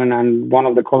department, and one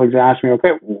of the colleagues asked me,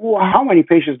 okay, how many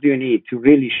patients do you need to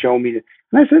really show me this?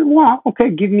 And I said, well, okay,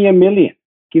 give me 1 million.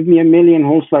 Give me 1 million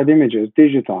whole slide images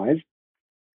digitized,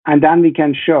 and then we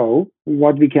can show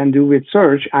what we can do with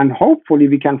search, and hopefully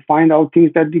we can find out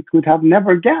things that we could have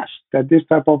never guessed that this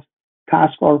type of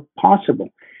tasks are possible.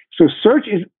 So search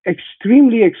is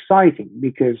extremely exciting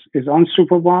because it's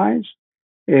unsupervised,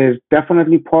 is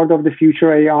definitely part of the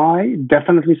future AI,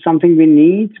 definitely something we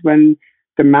need when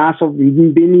the mass of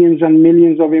billions and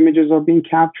millions of images are being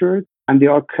captured, and they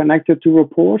are connected to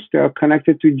reports, they are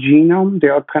connected to genome, they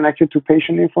are connected to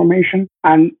patient information.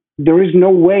 And there is no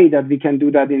way that we can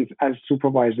do that as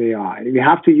supervised AI. We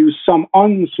have to use some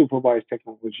unsupervised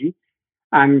technology,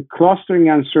 and clustering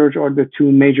and search are the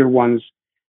two major ones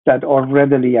that are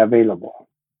readily available.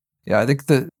 Yeah, I think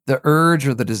the urge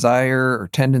or the desire or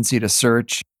tendency to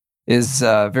search is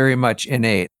very much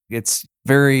innate. It's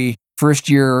very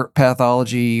first-year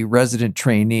pathology resident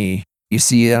trainee. You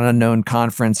see an unknown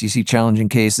conference, you see challenging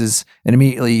cases, and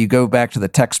immediately you go back to the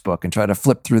textbook and try to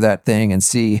flip through that thing and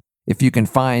see if you can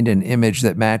find an image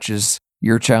that matches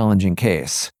your challenging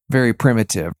case. Very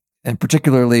primitive. And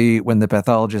particularly when the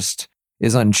pathologist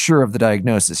is unsure of the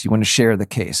diagnosis, you want to share the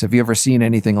case. Have you ever seen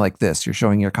anything like this? You're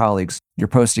showing your colleagues, you're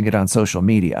posting it on social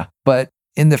media. But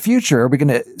in the future,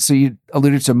 so you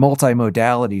alluded to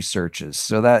multimodality searches.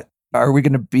 So that, are we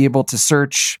going to be able to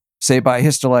search, say, by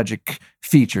histologic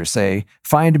feature, say,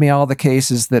 find me all the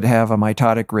cases that have a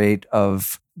mitotic rate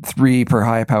of 3 per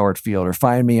high-powered field, or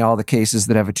find me all the cases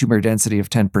that have a tumor density of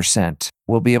 10%.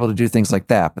 We'll be able to do things like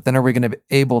that. But then are we going to be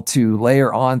able to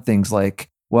layer on things like,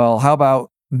 well, how about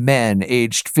men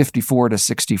aged 54 to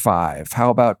 65? How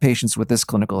about patients with this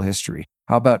clinical history?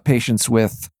 How about patients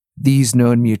with these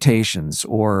known mutations,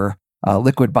 or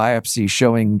liquid biopsy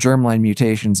showing germline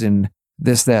mutations in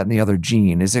this, that, and the other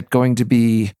gene? Is it going to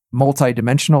be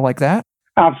multidimensional like that?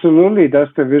 Absolutely.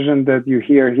 That's the vision that you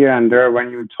hear here and there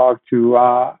when you talk to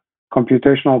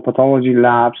computational pathology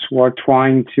labs who are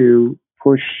trying to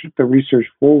push the research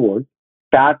forward.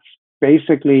 That's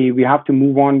basically, we have to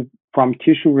move on from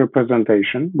tissue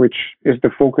representation, which is the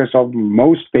focus of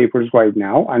most papers right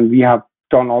now, and we have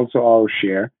done also our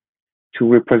share to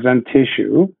represent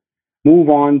tissue, move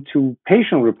on to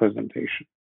patient representation.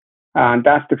 And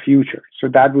that's the future. So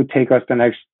that would take us the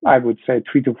next, I would say,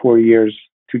 3 to 4 years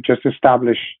to just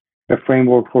establish the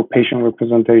framework for patient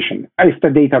representation. If the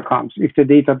data comes. If the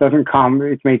data doesn't come,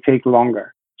 it may take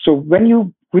longer. So when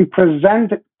you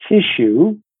represent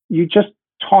tissue, you're just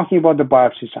talking about the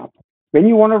biopsy sample. When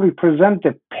you want to represent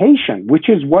the patient, which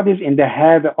is what is in the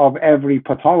head of every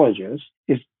pathologist,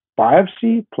 is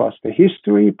biopsy plus the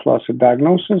history plus a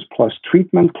diagnosis plus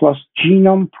treatment plus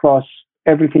genome plus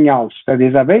everything else that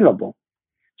is available.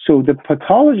 So the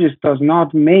pathologist does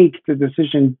not make the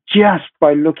decision just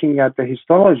by looking at the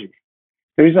histology.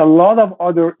 There is a lot of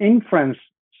other inference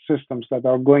systems that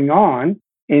are going on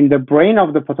in the brain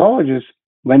of the pathologist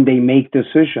when they make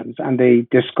decisions and they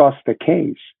discuss the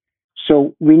case.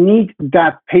 So we need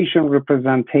that patient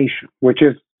representation, which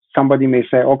is, somebody may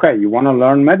say, okay, you want to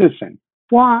learn medicine.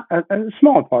 Well, a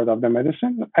small part of the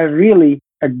medicine,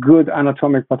 a good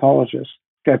anatomic pathologist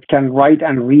that can write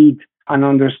and read and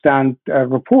understand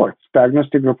reports,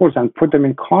 diagnostic reports, and put them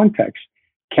in context,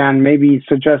 can maybe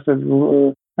suggest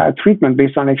a treatment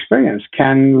based on experience,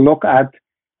 can look at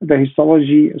the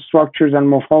histology structures and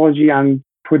morphology and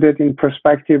put it in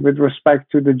perspective with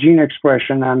respect to the gene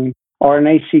expression and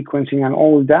RNA sequencing and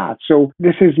all that. So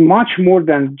this is much more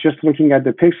than just looking at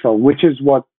the pixel, which is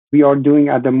what we are doing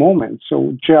at the moment.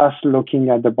 So just looking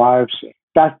at the biopsy.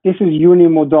 This is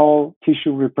unimodal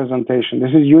tissue representation.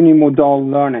 This is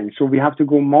unimodal learning. So we have to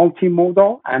go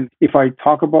multimodal. And if I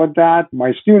talk about that,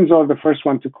 my students are the first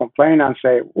one to complain and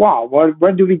say, wow,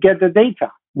 where do we get the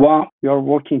data? Well, we are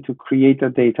working to create the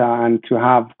data and to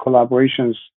have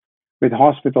collaborations with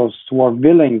hospitals who are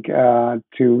willing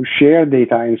to share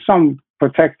data in some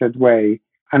protected way,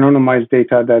 anonymized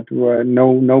data that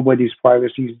nobody's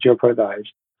privacy is jeopardized.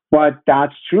 But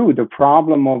that's true. The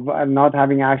problem of not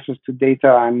having access to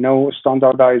data and no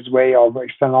standardized way of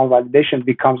external validation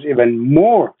becomes even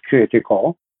more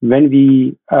critical when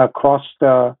we cross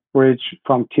the bridge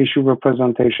from tissue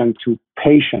representation to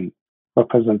patient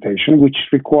representation, which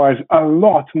requires a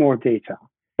lot more data.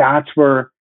 That's where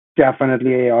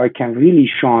definitely AI can really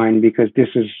shine, because this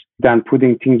is then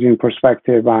putting things in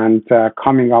perspective and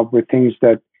coming up with things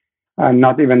that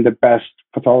not even the best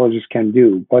pathologists can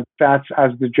do. But that's,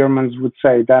 as the Germans would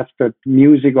say, that's the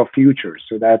music of future.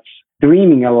 So that's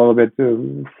dreaming a little bit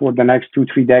for the next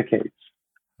 2-3 decades.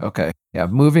 Okay. Yeah.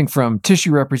 Moving from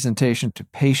tissue representation to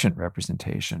patient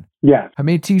representation. Yeah.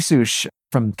 Hamid Tisouche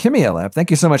from Kimia Lab,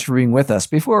 thank you so much for being with us.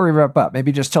 Before we wrap up,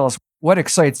 maybe just tell us what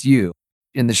excites you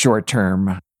in the short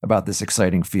term about this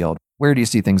exciting field. Where do you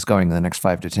see things going in the next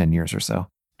 5 to 10 years or so?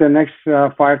 The next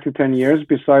 5 to 10 years,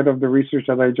 beside of the research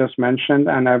that I just mentioned,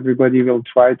 and everybody will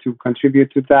try to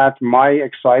contribute to that, my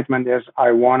excitement is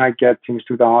I want to get things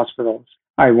to the hospitals.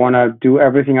 I want to do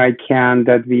everything I can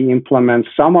that we implement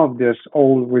some of this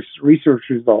old research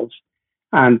results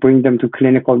and bring them to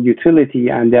clinical utility,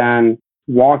 and then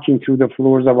walking through the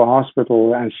floors of a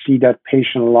hospital and see that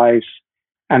patient lives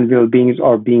and well-beings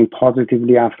are being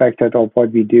positively affected of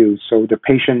what we do. So the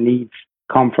patient needs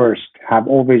come first, have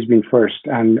always been first,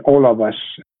 and all of us,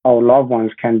 our loved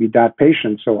ones, can be that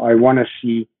patient. So I want to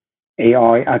see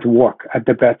AI at work, at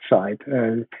the bedside,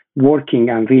 working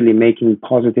and really making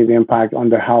positive impact on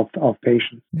the health of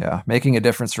patients. Yeah, making a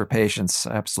difference for patients.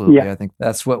 Absolutely. Yeah. I think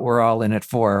that's what we're all in it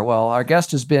for. Well, our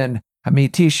guest has been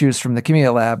Hamid Tisouche from the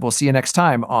Kimia Lab. We'll see you next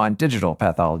time on Digital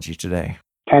Pathology Today.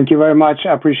 Thank you very much.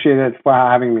 I appreciate it for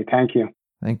having me. Thank you.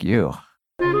 Thank you.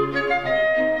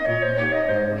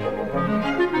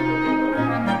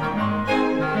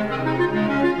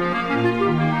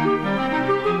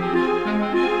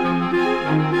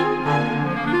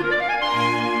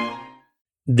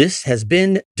 This has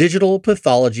been Digital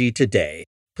Pathology Today.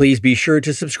 Please be sure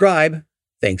to subscribe.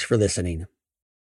 Thanks for listening.